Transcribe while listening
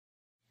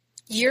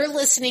You're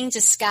listening to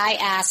Sky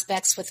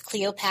Aspects with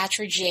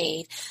Cleopatra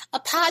Jade, a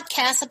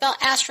podcast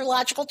about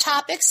astrological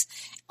topics,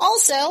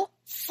 also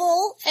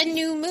full and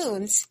new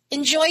moons.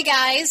 Enjoy,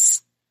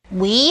 guys!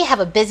 We have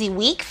a busy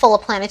week full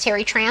of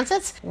planetary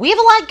transits. We have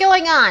a lot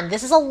going on.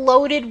 This is a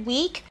loaded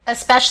week,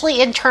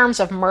 especially in terms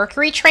of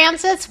Mercury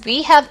transits.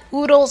 We have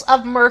oodles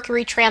of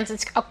Mercury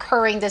transits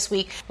occurring this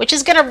week, which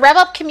is going to rev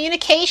up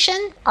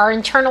communication, our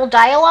internal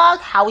dialogue,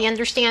 how we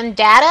understand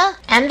data,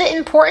 and the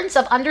importance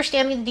of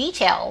understanding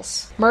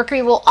details.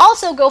 Mercury will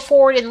also go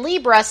forward in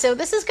Libra, so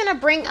this is going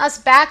to bring us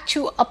back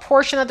to a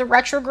portion of the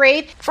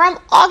retrograde from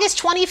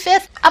August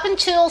 25th up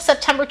until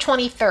September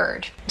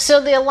 23rd. So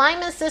the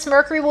alignments this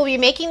Mercury will be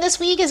making this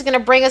week is going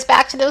to bring us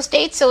back to those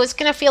dates, so it's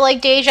going to feel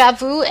like deja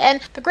vu. And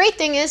the great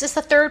thing is it's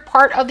the third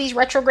part of these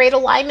retrograde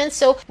alignments,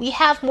 so we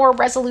have more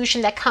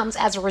resolution that comes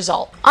as a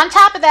result. On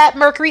top of that,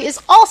 Mercury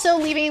is also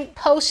leaving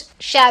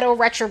post-shadow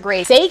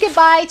retrograde. Say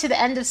goodbye to the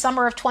end of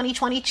summer of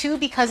 2022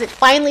 because it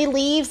finally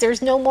leaves.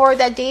 There's no more of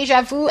that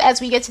deja vu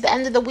as we get to the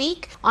end of the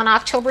week. On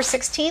October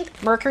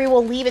 16th, Mercury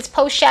will leave its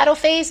post-shadow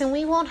phase and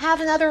we won't have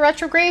another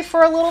retrograde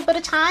for a little bit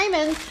of time,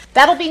 and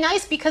that'll be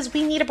nice because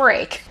we need a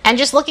break. And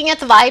just looking at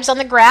the vibes on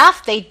the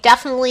graph, they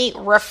definitely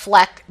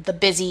reflect the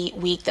busy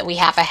week that we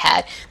have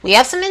ahead. We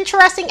have some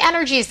interesting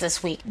energies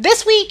this week.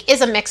 This week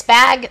is a mixed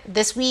bag.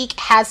 This week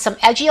has some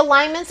edgy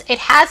alignments. It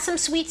has some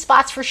sweet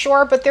spots for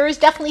sure, but there is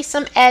definitely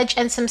some edge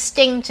and some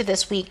sting to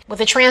this week with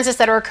the transits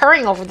that are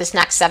occurring over this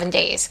next 7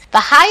 days. The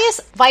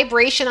highest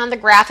vibration on the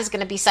graph is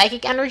going to be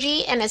psychic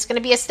energy, and it's going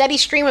to be a steady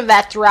stream of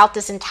that throughout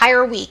this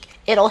entire week.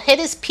 It'll hit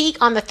its peak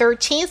on the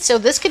 13th, so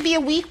this could be a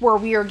week where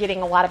we are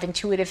getting a lot of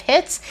intuitive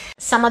hits.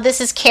 Some of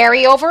this is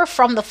carryover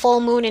from the full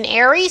moon in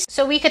Aries,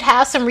 so we could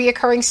have some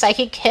reoccurring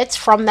psychic hits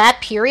from that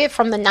period,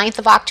 from the 9th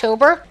of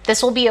October.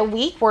 This will be a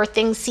week where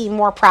things seem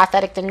more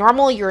prophetic than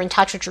normal. You're in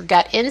touch with your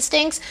gut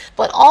instincts,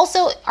 but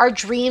also our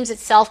dreams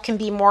itself can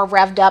be more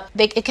revved up.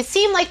 It could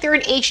seem like they're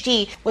in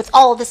HD with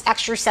all of this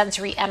extra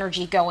sensory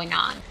energy going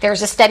on.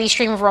 There's a steady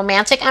stream of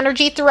romantic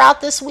energy throughout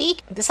this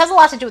week. This has a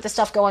lot to do with the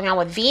stuff going on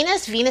with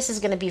Venus. Venus is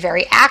going to be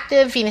very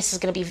active. Venus is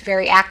going to be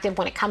very active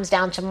when it comes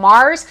down to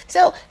Mars.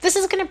 So this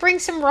is going to bring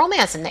some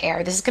romance in the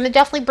air. This is going to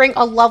definitely bring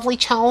a lovely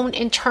tone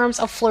in terms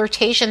of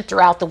flirtation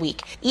throughout the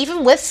week,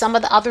 even with some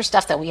of the other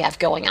stuff that we have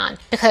going on.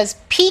 Because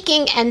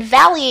peaking and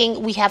valleying,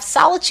 we have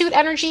solitude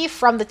energy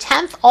from the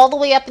 10th all the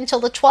way up until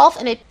the 12th,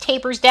 and it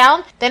tapers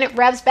down. Then it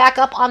revs back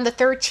up on the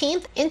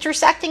 13th,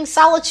 intersecting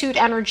solitude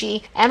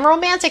energy and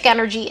romantic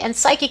energy and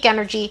psychic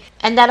energy.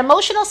 And that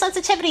emotional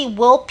sensitivity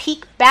will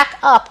peak back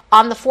up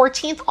on the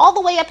 14th all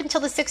the way up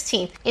until the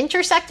 16th,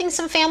 intersecting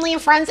some family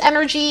and friends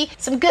energy,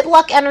 some good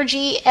luck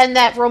energy, and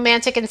that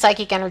romantic and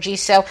psychic energy.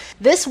 So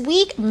this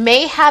week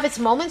may have its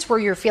moments where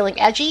you're feeling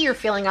edgy, you're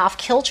feeling off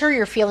kilter,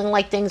 you're feeling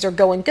like things are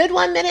going good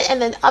one minute,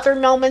 and then other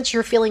moments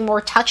you're feeling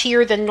more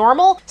touchier than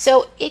normal.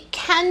 So it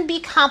can be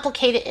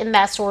complicated in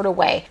that sort of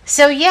way.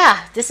 So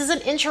yeah, this is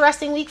an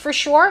interesting week for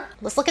sure.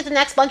 Let's look at the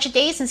next bunch of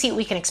days and see what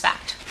we can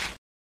expect.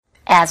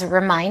 As a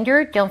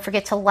reminder, don't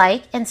forget to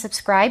like and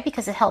subscribe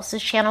because it helps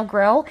this channel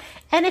grow.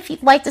 And if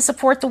you'd like to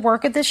support the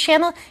work of this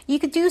channel, you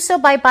could do so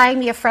by buying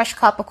me a fresh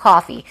cup of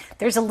coffee.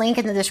 There's a link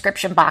in the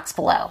description box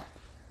below.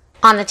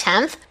 On the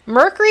 10th,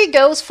 Mercury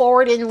goes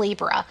forward in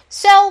Libra.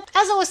 So,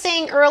 as I was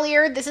saying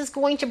earlier, this is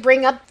going to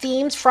bring up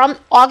themes from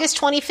August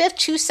 25th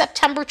to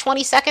September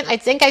 22nd. I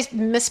think I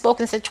misspoke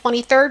and said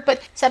 23rd,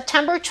 but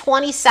September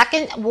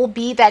 22nd will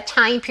be that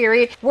time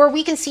period where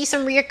we can see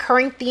some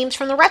reoccurring themes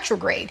from the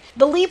retrograde.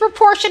 The Libra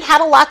portion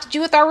had a lot to do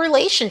with our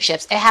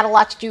relationships. It had a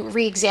lot to do with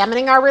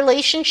re-examining our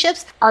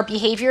relationships, our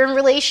behavior in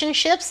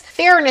relationships,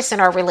 fairness in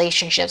our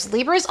relationships.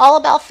 Libra is all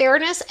about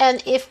fairness,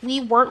 and if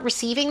we weren't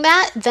receiving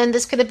that, then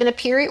this could have been a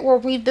period where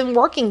we've been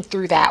working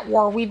through that,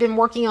 or we've been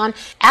working on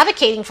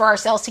advocating for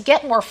ourselves to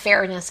get more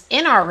fairness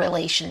in our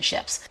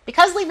relationships.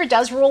 Because Libra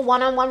does rule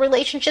one-on-one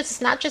relationships,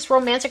 it's not just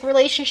romantic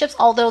relationships,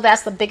 although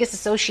that's the biggest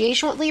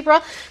association with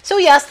Libra. So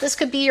yes, this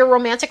could be your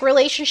romantic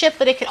relationship,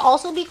 but it could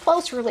also be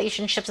close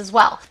relationships as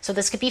well. So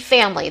this could be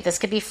family, this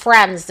could be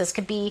friends, this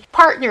could be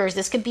partners,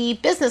 this could be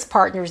business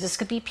partners, this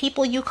could be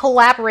people you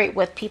collaborate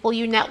with, people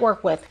you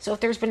network with. So if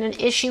there's been an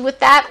issue with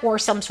that, or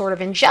some sort of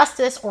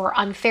injustice or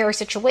unfair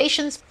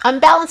situations,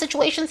 unbalanced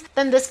situations,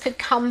 then this could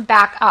come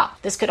back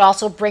up. This could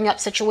also bring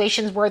up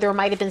situations where there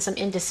might have been some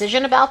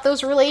indecision about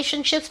those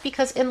relationships,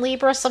 because in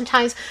Libra,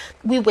 sometimes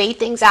we weigh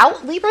things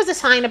out. Libra is a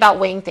sign about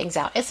weighing things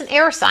out. It's an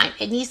air sign.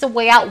 It needs to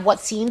weigh out what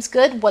seems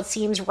good, what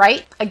seems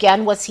right,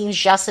 again, what seems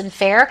just and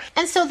fair.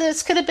 And so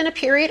this could have been a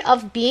period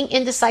of being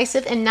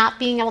indecisive and not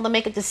being able to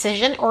make a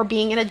decision, or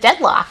being in a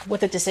deadlock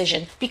with a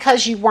decision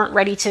because you weren't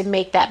ready to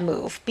make that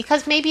move,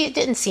 because maybe it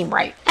didn't seem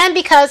right. And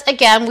because,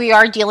 again, we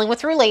are dealing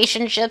with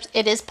relationships,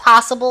 it is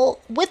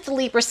possible with the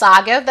Libra Libra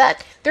saga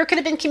that there could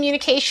have been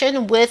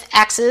communication with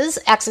exes.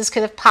 Exes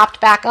could have popped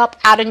back up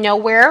out of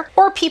nowhere,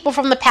 or people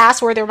from the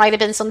past where there might have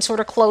been some sort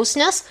of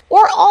closeness,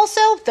 or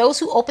also those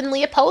who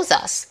openly oppose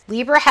us.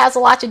 Libra has a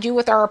lot to do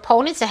with our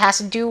opponents. It has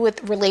to do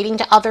with relating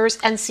to others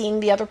and seeing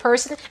the other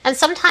person, and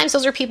sometimes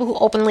those are people who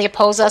openly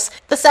oppose us.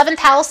 The 7th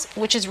house,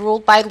 which is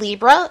ruled by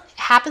Libra,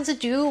 happens to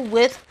do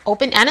with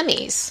open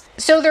enemies.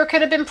 So there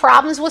could have been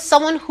problems with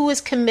someone who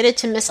is committed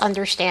to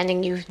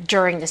misunderstanding you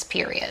during this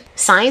period.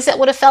 Signs that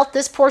would have felt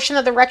this portion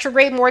of the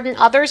retrograde more than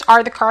others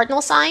are the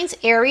cardinal signs: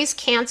 Aries,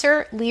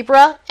 Cancer,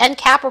 Libra, and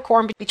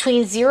Capricorn,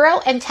 between 0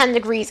 and 10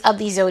 degrees of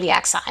these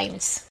zodiac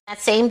signs. That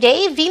same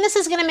day, Venus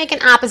is going to make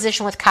an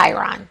opposition with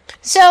Chiron.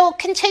 So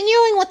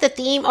continuing with the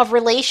theme of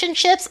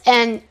relationships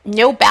and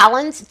no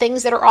balance,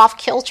 things that are off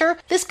kilter,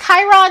 this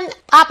Chiron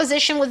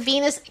opposition with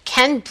Venus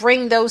can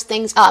bring those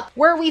things up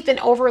where we've been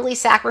overly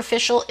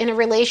sacrificial in a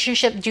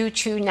relationship due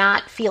to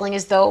not feeling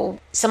as though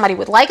somebody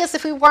would like us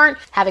if we weren't,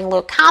 having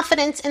low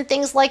confidence and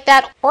things like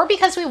that, or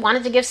because we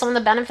wanted to give someone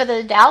the benefit of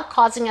the doubt,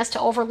 causing us to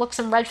overlook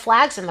some red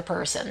flags in the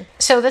person.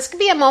 So this could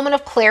be a moment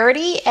of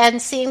clarity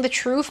and seeing the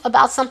truth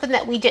about something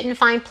that we didn't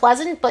find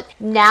pleasant, but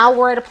now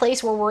we're at a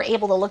place where we're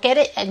able to look at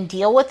it and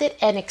deal with it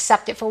and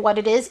accept it for what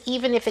it is,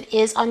 even if it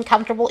is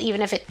uncomfortable,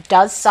 even if it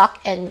does suck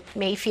and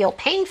may feel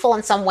painful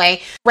in some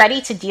way, ready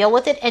to deal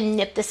with it and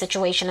nip the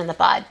situation in the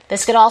bud.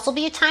 This could also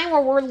be a time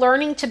where we're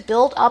learning to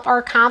build up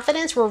our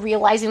confidence. We're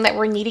realizing that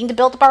we're needing to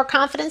build up our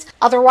confidence.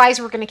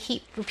 Otherwise, we're going to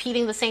keep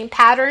repeating the same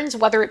patterns,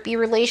 whether it be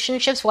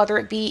relationships, whether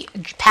it be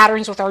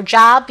patterns with our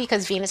job,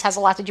 because Venus has a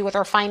lot to do with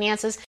our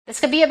finances. This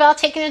could be about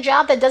taking a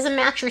job that doesn't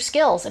match your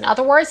skills. In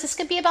other words, this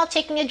could be about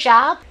taking a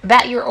job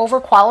that you're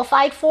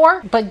overqualified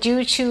for, but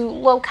due to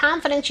low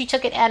confidence, you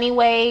took it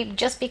anyway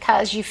just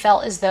because you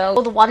felt as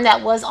though the one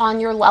that was on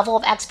your level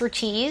of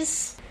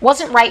expertise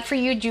wasn't right for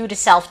you due to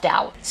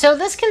self-doubt. So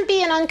this can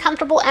be an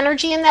uncomfortable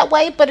energy in that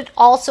way, but it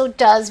also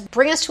does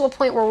bring us to a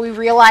point where we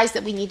realize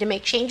that we need to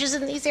make changes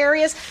in these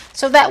areas,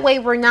 so that way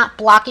we're not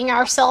blocking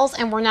ourselves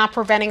and we're not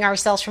preventing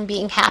ourselves from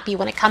being happy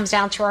when it comes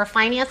down to our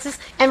finances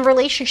and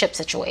relationship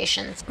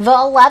situations. The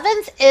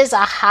 11th is a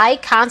high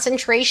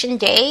concentration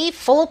day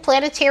full of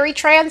planetary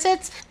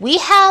transits. We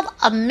have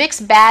a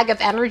mixed bag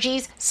of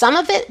energies. Some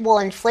of it will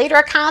inflate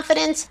our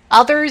confidence.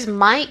 Others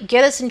might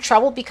get us in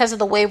trouble because of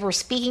the way we're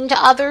speaking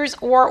to others,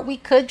 or we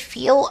could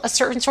feel a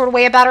certain sort of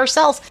way about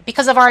ourselves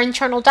because of our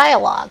internal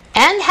dialogue,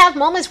 and have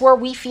moments where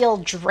we feel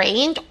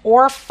drained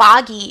or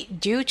foggy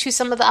due to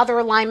some of the other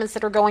alignments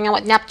that are going on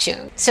with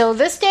Neptune. So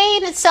this day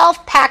in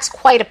itself packs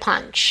quite a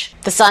punch.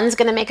 The sun's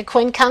going to make a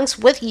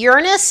quincunx with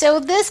Uranus, so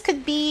this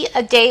could be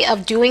a day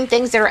of doing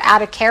things that are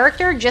out of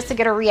character just to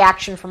get a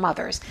reaction from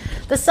others.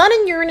 The sun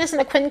and Uranus in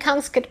a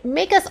quincunx could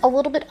make us a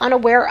little bit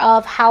unaware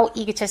of how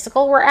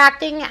egotistical we're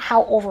acting,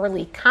 how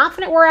overly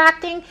confident we're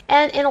acting,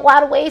 and in a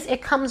lot of ways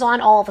it comes on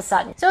all of a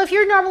sudden. So if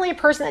you're normally a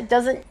person that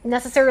doesn't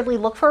necessarily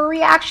look for a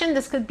reaction,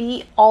 this could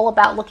be all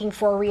about looking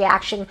for a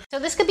reaction. So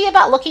this could be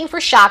about looking for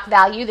shock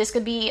value. This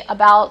could be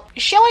about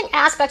showing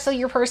aspects of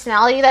your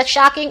personality that's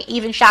shocking,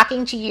 even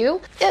shocking to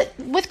you.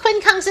 With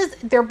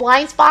quincunxes, they're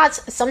blind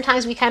spots.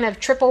 Sometimes we kind of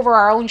trip over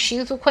our own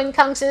shoes with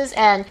quincunxes,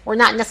 and we're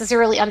not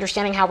necessarily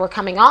understanding how we're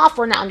coming off.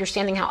 We're not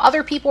understanding how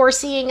other people are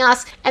seeing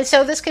us. And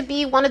so this could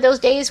be one of those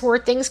days where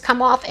things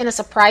come off in a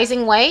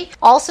surprising way.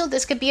 Also,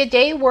 this could be a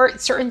day where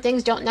certain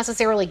things don't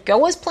necessarily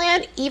go as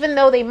planned, even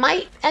though they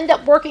might end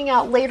up working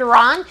out later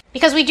on,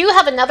 because we do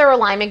have another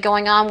alignment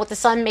going on with the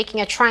sun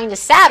making a trine to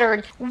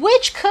Saturn,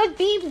 which could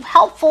be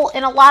helpful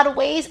in a lot of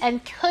ways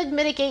and could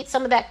mitigate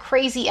some of that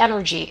crazy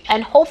energy,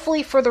 and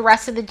hopefully for the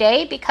rest of the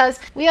day, because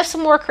we have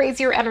some more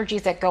crazier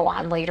energies that go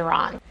on later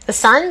on. The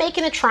sun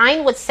making a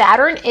trine with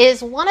Saturn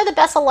is one of the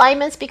best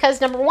alignments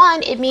because, number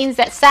one, it means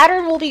that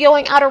Saturn will be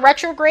going out of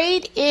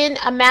retrograde in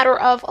a matter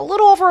of a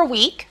little over a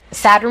week.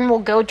 Saturn will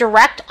go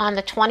direct on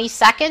the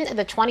 22nd.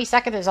 The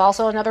 22nd is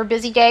also another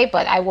busy day,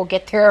 but I will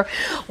get there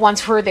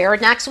once we're there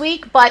next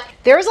week. But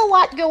there's a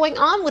lot going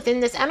on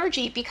within this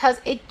energy because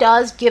it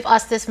does give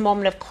us this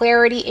moment of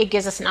clarity. It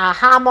gives us an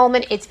aha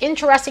moment. It's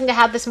interesting to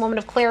have this moment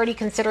of clarity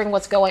considering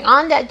what's going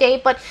on that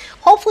day, but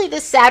hopefully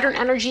this Saturn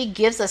energy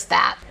gives us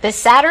that. This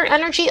Saturn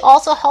energy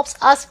also helps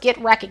us get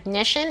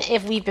recognition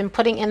if we've been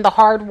putting in the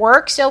hard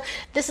work. So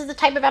this is the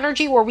type of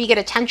energy where we get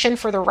attention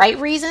for the right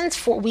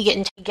reasons,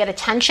 we get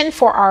attention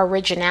for our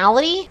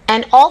originality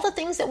and all the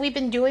things that we've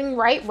been doing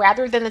right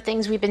rather than the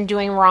things we've been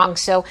doing wrong.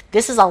 So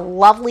this is a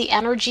lovely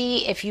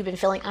energy if you've been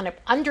feeling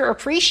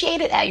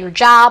underappreciated at your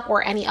job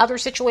or any other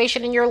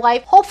situation in your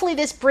life. Hopefully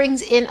this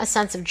brings in a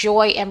sense of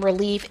joy and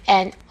relief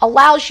and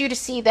allows you to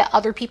see that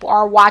other people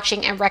are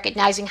watching and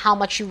recognizing how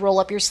much you roll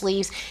up your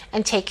sleeves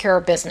and take care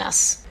of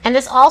business. And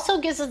this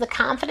also gives us the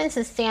confidence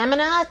and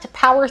stamina to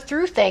power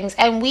through things,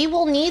 and we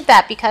will need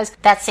that because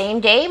that same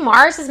day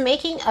Mars is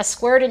making a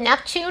square to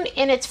Neptune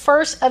in its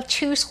first of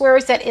two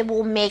squares that it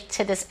will make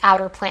to this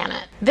outer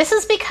planet. This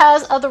is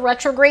because of the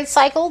retrograde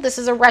cycle. This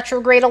is a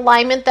retrograde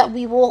alignment that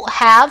we will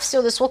have,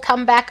 so this will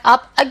come back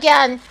up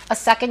again a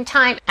second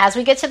time as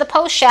we get to the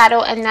post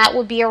shadow, and that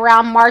would be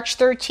around March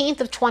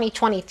 13th of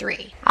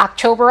 2023.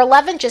 October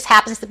 11th just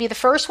happens to be the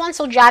first one,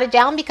 so jot it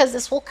down because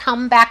this will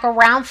come back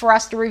around for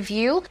us to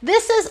review.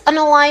 This is an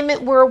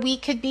alignment where we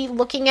could be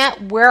looking at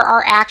where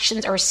our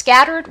actions are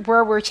scattered,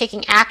 where we're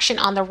taking action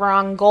on the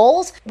wrong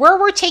goals, where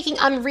we're taking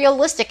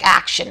unrealistic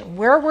action,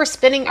 where we're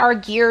spinning our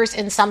gears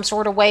in some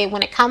sort of way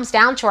when it comes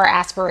down to our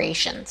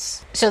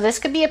aspirations. So this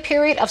could be a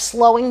period of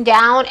slowing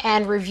down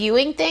and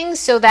reviewing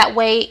things so that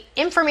way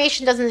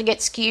information doesn't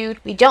get skewed,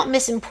 we don't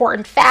miss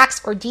important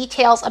facts or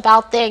details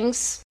about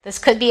things. This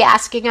could be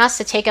asking us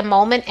to take a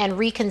moment and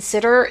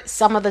reconsider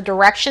some of the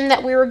direction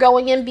that we were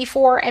going in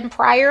before and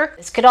prior.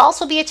 This could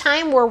also be a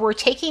time where we're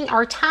taking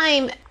our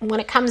time when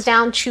it comes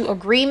down to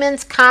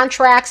agreements,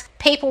 contracts,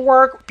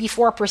 paperwork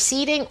before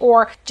proceeding,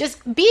 or just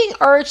being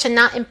urged to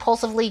not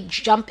impulsively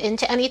jump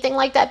into anything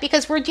like that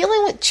because we're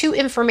dealing with two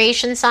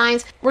information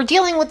signs. We're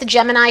dealing with the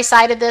Gemini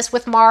side of this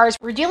with Mars.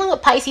 We're dealing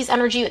with Pisces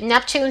energy with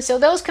Neptune. So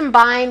those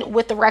combined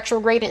with the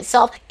retrograde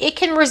itself, it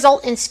can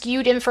result in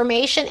skewed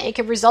information. It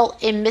can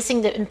result in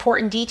missing the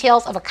important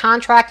details of a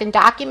contract and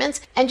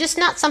documents and just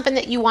not something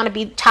that you want to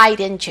be tied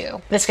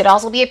into. This could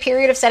also be a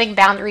period of setting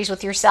boundaries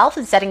with yourself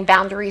and setting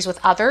boundaries with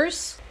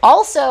others.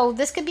 Also,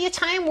 this could be a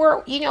time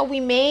where, we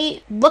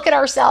may look at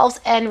ourselves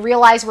and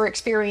realize we're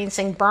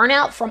experiencing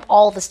burnout from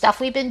all the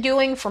stuff we've been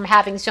doing, from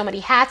having so many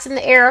hats in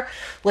the air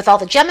with all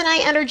the Gemini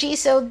energy.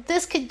 So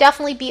this could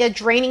definitely be a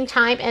draining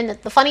time. And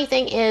the funny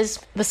thing is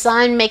the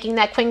sun making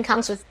that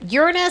quincunx with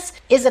Uranus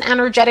is an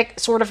energetic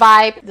sort of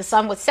vibe. The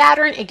sun with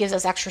Saturn, it gives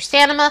us extra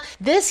stamina.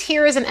 This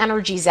here is an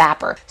energy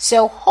zapper.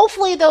 So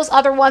hopefully those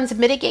other ones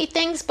mitigate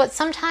things, but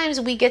sometimes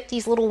we get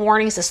these little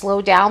warnings to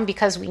slow down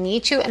because we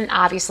need to. And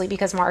obviously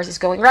because Mars is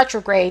going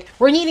retrograde,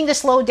 we're needing to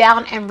slow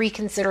down and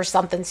reconsider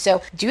something.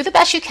 So do the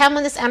best you can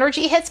when this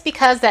energy hits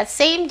because that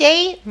same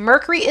day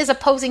Mercury is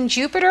opposing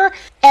Jupiter,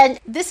 and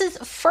this is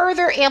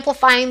further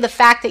amplifying the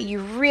fact that you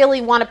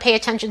really want to pay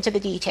attention to the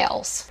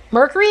details.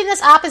 Mercury in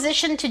this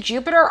opposition to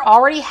Jupiter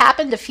already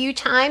happened a few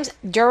times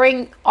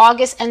during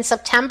August and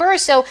September,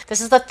 so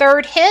this is the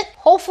third hit.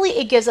 Hopefully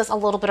it gives us a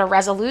little bit of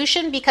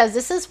resolution because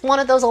this is one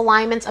of those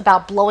alignments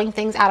about blowing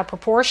things out of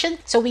proportion.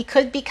 So we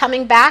could be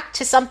coming back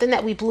to something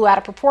that we blew out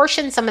of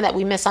proportion, something that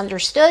we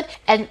misunderstood,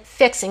 and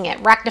fixing it,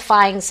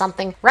 rectifying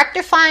something,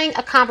 rectifying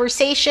a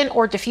conversation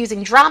or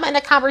diffusing drama in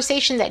a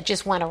conversation that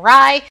just went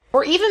awry,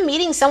 or even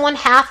meeting someone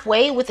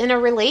halfway within a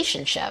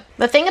relationship.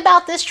 The thing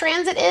about this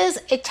transit is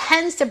it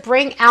tends to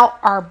bring out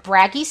our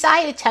braggy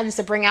side, it tends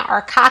to bring out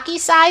our cocky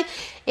side.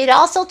 It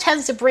also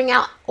tends to bring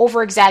out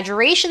over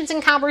exaggerations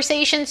in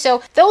conversation.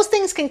 So those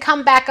things can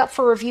come back up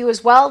for review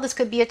as well. This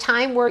could be a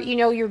time where,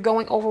 you're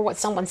going over what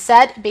someone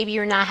said. Maybe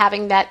you're not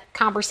having that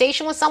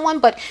conversation with someone,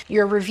 but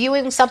you're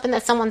reviewing something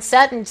that someone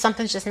said and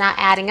something's just not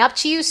adding up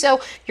to you. So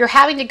you're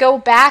having to go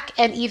back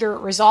and either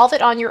resolve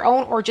it on your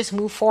own or just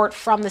move forward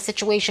from the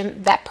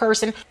situation, that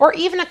person, or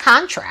even a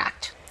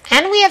contract.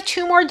 And we have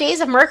 2 more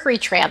days of Mercury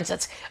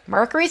transits.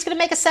 Mercury is going to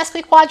make a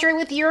sesquiquadrate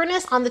with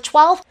Uranus on the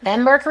 12th.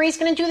 Then Mercury is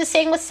going to do the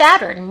same with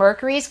Saturn.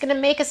 Mercury is going to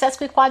make a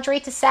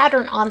sesquiquadrate to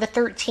Saturn on the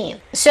 13th.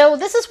 So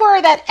this is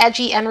where that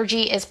edgy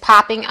energy is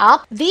popping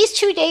up. These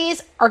 2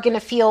 days are going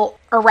to feel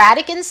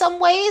erratic in some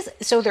ways.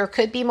 So there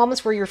could be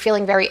moments where you're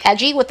feeling very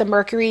edgy with the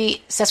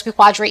Mercury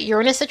sesquiquadrate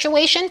Uranus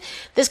situation.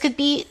 This could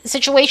be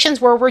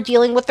situations where we're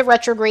dealing with the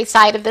retrograde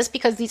side of this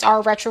because these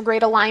are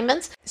retrograde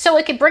alignments. So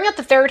it could bring up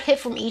the third hit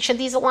from each of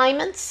these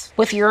alignments.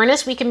 With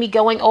Uranus, we can be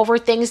going over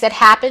things that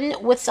happened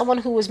with someone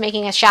who was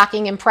making a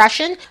shocking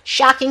impression,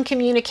 shocking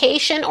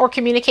communication, or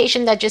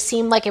communication that just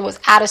seemed like it was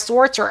out of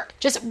sorts or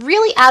just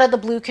really out of the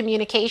blue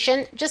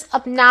communication, just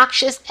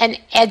obnoxious and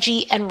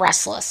edgy and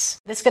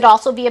restless. This could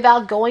also be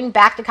about going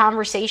back to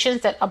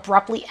conversations that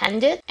abruptly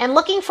ended and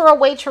looking for a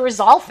way to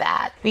resolve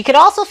that. We could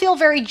also feel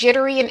very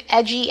jittery and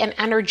edgy and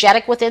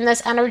energetic within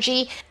this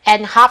energy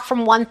and hop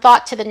from one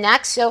thought to the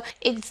next. So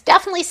it's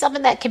definitely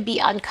something that can be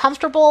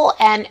uncomfortable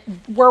and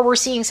where we're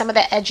seeing some of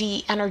that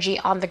edgy energy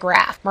on the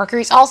graph.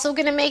 Mercury's also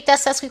going to make that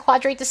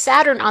sesquiquadrate to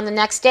Saturn on the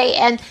next day,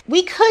 and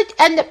we could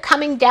end up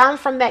coming down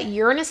from that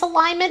Uranus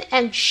alignment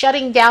and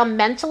shutting down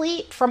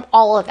mentally from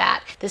all of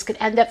that. This could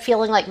end up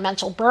feeling like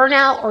mental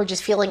burnout or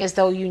just feeling as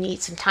though you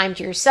need some time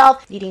to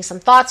yourself, needing some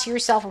thoughts to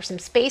yourself or some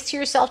space to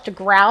yourself to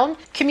ground.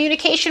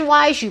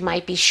 Communication-wise, you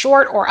might be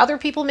short or other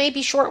people may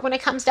be short when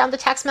it comes down to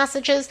text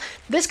messages.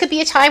 This could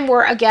be a time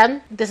where,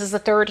 again, this is the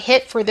third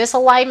hit for this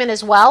alignment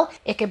as well.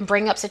 It can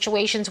bring up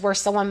situations where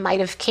someone might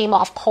have came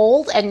off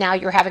cold and now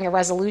you're having a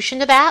resolution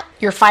to that.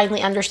 You're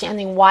finally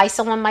understanding why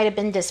someone might have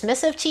been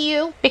dismissive to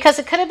you because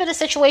it could have been a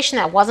situation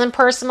that wasn't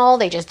personal.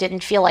 They just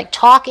didn't feel like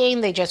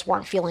talking. They just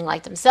weren't feeling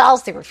like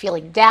themselves. They were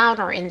feeling down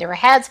or in their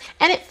heads,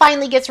 and it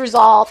finally gets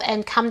resolved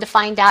and come to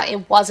find out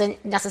it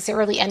wasn't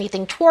necessarily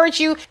anything towards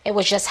you. It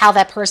was just how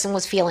that person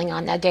was feeling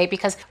on that day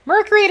because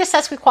Mercury at a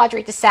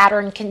sesquiquadrate to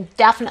Saturn can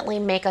definitely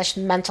make us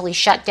mentally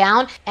shut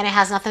down, and it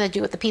has nothing to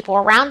do with the people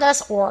around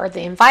us or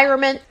the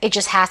environment. It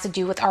just has to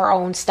do with our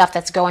own stuff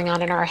that's going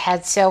on in our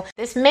heads. So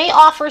this may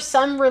offer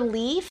some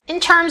relief in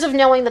terms of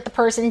knowing that the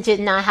person did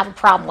not have a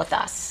problem with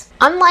us.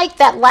 Unlike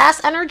that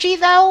last energy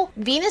though,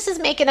 Venus is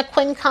making a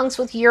quincunx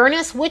with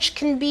Uranus, which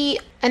can be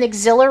an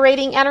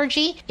exhilarating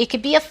energy. It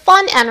could be a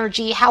fun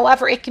energy.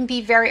 However, it can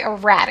be very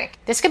erratic.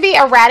 This could be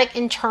erratic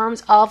in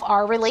terms of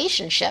our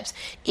relationships.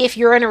 If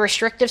you're in a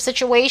restrictive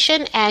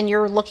situation and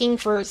you're looking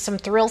for some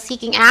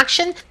thrill-seeking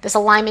action, this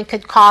alignment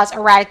could cause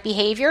erratic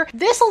behavior.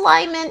 This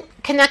alignment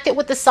connected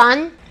with the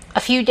sun a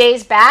few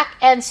days back,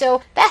 and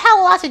so that had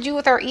a lot to do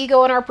with our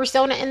ego and our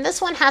persona, and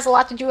this one has a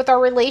lot to do with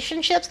our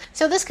relationships.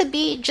 So this could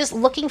be just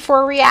looking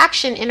for a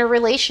reaction in a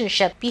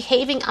relationship,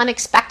 behaving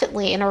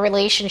unexpectedly in a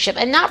relationship,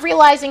 and not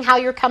realizing how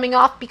you're coming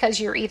off because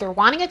you're either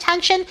wanting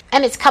attention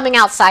and it's coming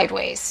out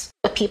sideways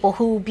with people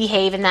who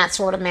behave in that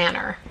sort of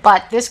manner.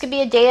 But this could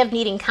be a day of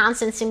needing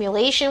constant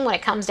stimulation when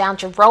it comes down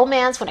to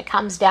romance, when it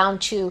comes down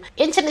to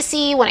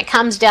intimacy, when it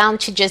comes down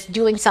to just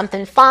doing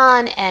something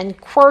fun and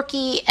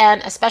quirky,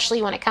 and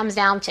especially when it comes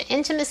down to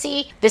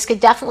intimacy. This could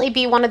definitely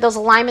be one of those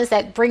alignments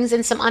that brings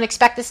in some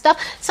unexpected stuff.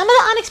 Some of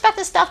the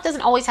unexpected stuff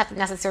doesn't always have to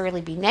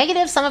necessarily be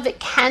negative. Some of it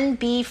can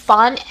be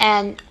fun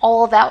and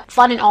all that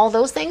fun and all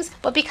those things.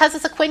 But because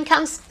it's a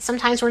quincunx,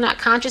 sometimes we're not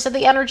conscious of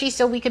the energy,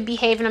 so we could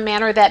behave in a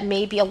manner that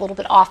may be a little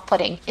bit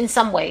off-putting in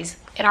some ways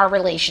in our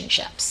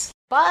relationships.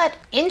 But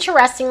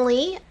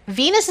interestingly,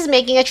 Venus is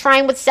making a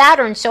trine with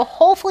Saturn, so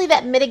hopefully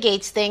that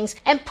mitigates things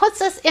and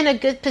puts us in a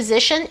good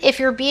position. If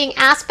you're being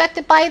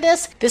aspected by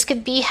this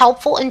could be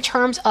helpful in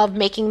terms of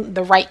making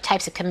the right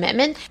types of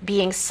commitment,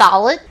 being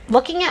solid,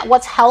 looking at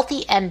what's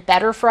healthy and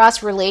better for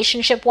us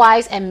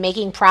relationship-wise, and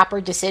making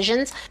proper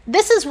decisions.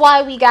 This is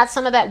why we got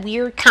some of that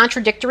weird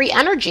contradictory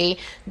energy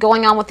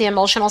going on with the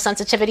emotional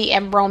sensitivity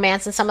and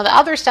romance and some of the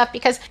other stuff,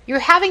 because you're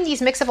having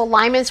these mix of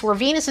alignments where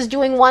Venus is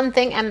doing one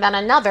thing and then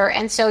another,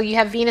 and so you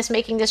have Venus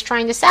making this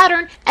trine to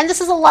Saturn, and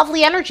this is a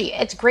lovely energy.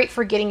 It's great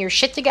for getting your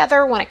shit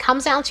together when it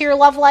comes down to your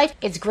love life.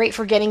 It's great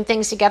for getting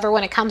things together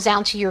when it comes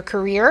down to your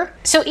career.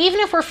 So even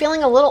if we're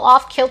feeling a little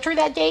off kilter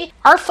that day,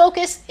 our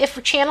focus,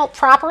 if channeled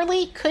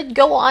properly, could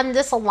go on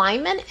this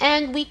alignment,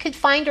 and we could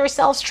find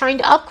ourselves trying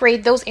to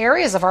upgrade those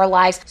areas of our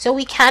lives so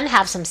we can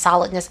have some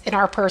solidness in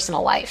our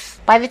personal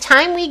life. By the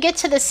time we get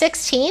to the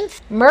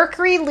 16th,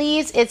 Mercury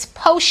leaves its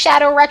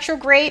post-shadow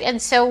retrograde,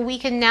 and so we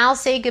can now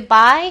say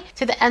goodbye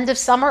to the end of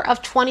summer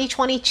of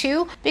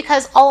 2022,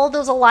 because all of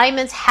those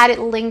alignments had it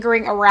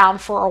lingering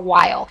around for a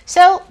while.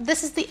 So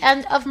this is the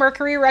end of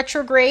Mercury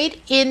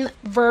retrograde in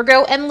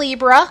Virgo and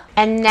Libra,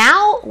 and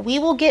now we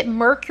will get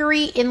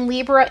Mercury in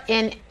Libra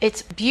in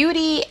its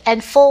beauty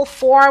and full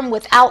form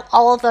without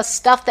all of the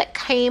stuff that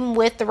came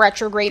with the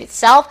retrograde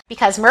itself,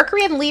 because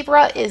Mercury in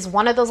Libra is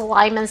one of those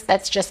alignments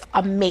that's just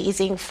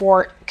amazing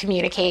for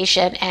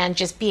communication and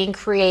just being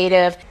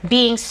creative,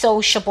 being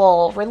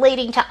sociable,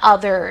 relating to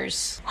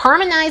others,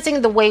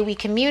 harmonizing the way we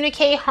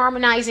communicate,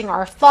 harmonizing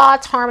our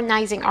thoughts,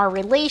 harmonizing our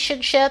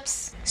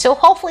relationships. So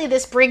hopefully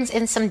this brings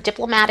in some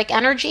diplomatic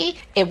energy.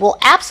 It will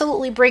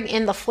absolutely bring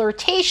in the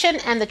flirtation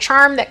and the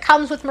charm that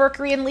comes with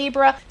Mercury in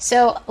Libra.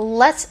 So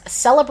let's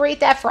celebrate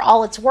that for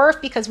all it's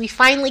worth, because we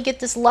finally get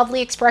this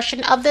lovely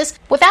expression of this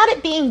without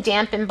it being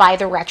dampened by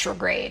the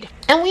retrograde.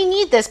 And we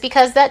need this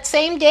because that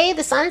same day,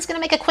 the sun's going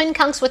to make a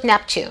quincunx with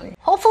Neptune.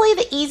 Hopefully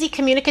the easy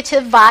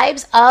communicative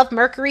vibes of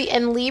Mercury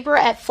and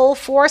Libra at full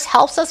force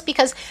helps us,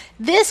 because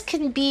this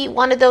can be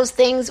one of those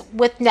things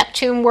with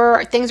Neptune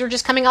where things are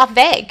just coming off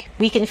vague.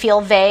 We can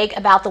feel vague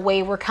about the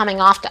way we're coming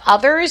off to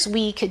others.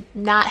 We could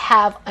not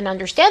have an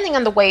understanding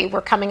on the way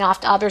we're coming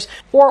off to others,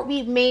 or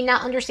we may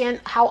not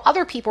understand how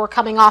other people are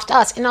coming off to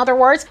us. In other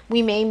words,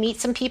 we may meet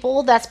some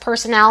people that's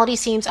personality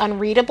seems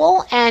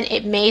unreadable and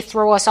it may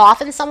throw us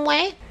off in some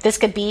way. This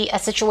could be a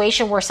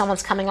situation where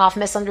someone's coming off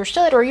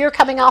misunderstood or you're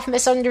coming off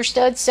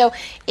misunderstood. So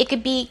it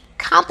could be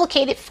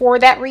complicated for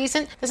that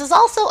reason. This is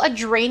also a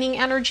draining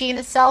energy in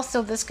itself.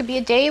 So this could be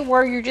a day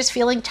where you're just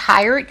feeling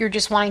tired. You're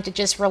just wanting to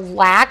just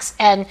relax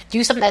and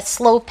do something that's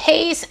slow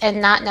pace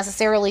and not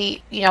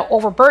necessarily,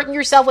 overburden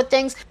yourself with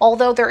things.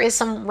 Although there is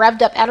some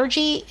revved up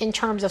energy in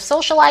terms of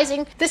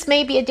socializing, this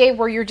may be a day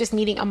where you're just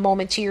needing a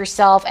moment to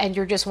yourself and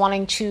you're just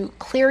wanting to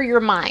clear your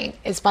mind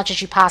as much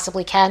as you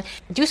possibly can.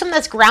 Do something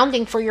that's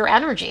grounding for your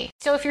energy.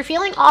 So if you're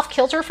feeling off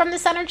kilter from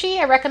this energy,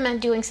 I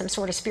recommend doing some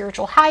sort of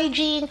spiritual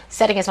hygiene,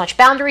 setting as much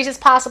boundaries as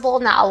possible,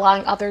 not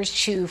allowing others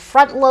to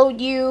front load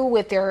you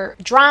with their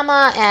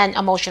drama and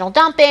emotional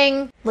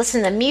dumping.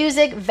 Listen to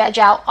music, veg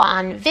out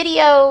on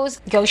videos,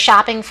 go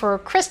shopping for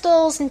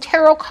crystals and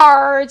tarot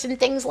cards and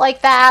things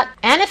like that.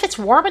 And if it's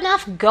warm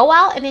enough, go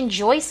out and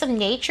enjoy some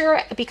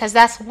nature, because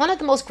that's one of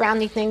the most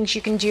grounding things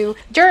you can do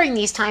during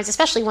these times,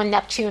 especially when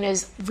Neptune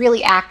is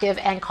really active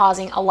and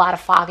causing a lot of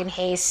fog and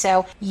haze.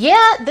 So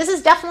yeah, this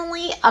is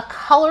definitely a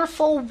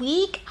colorful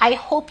week. I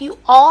hope you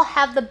all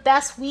have the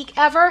best week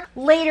ever.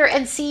 Later,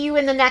 and see you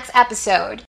in the next episode.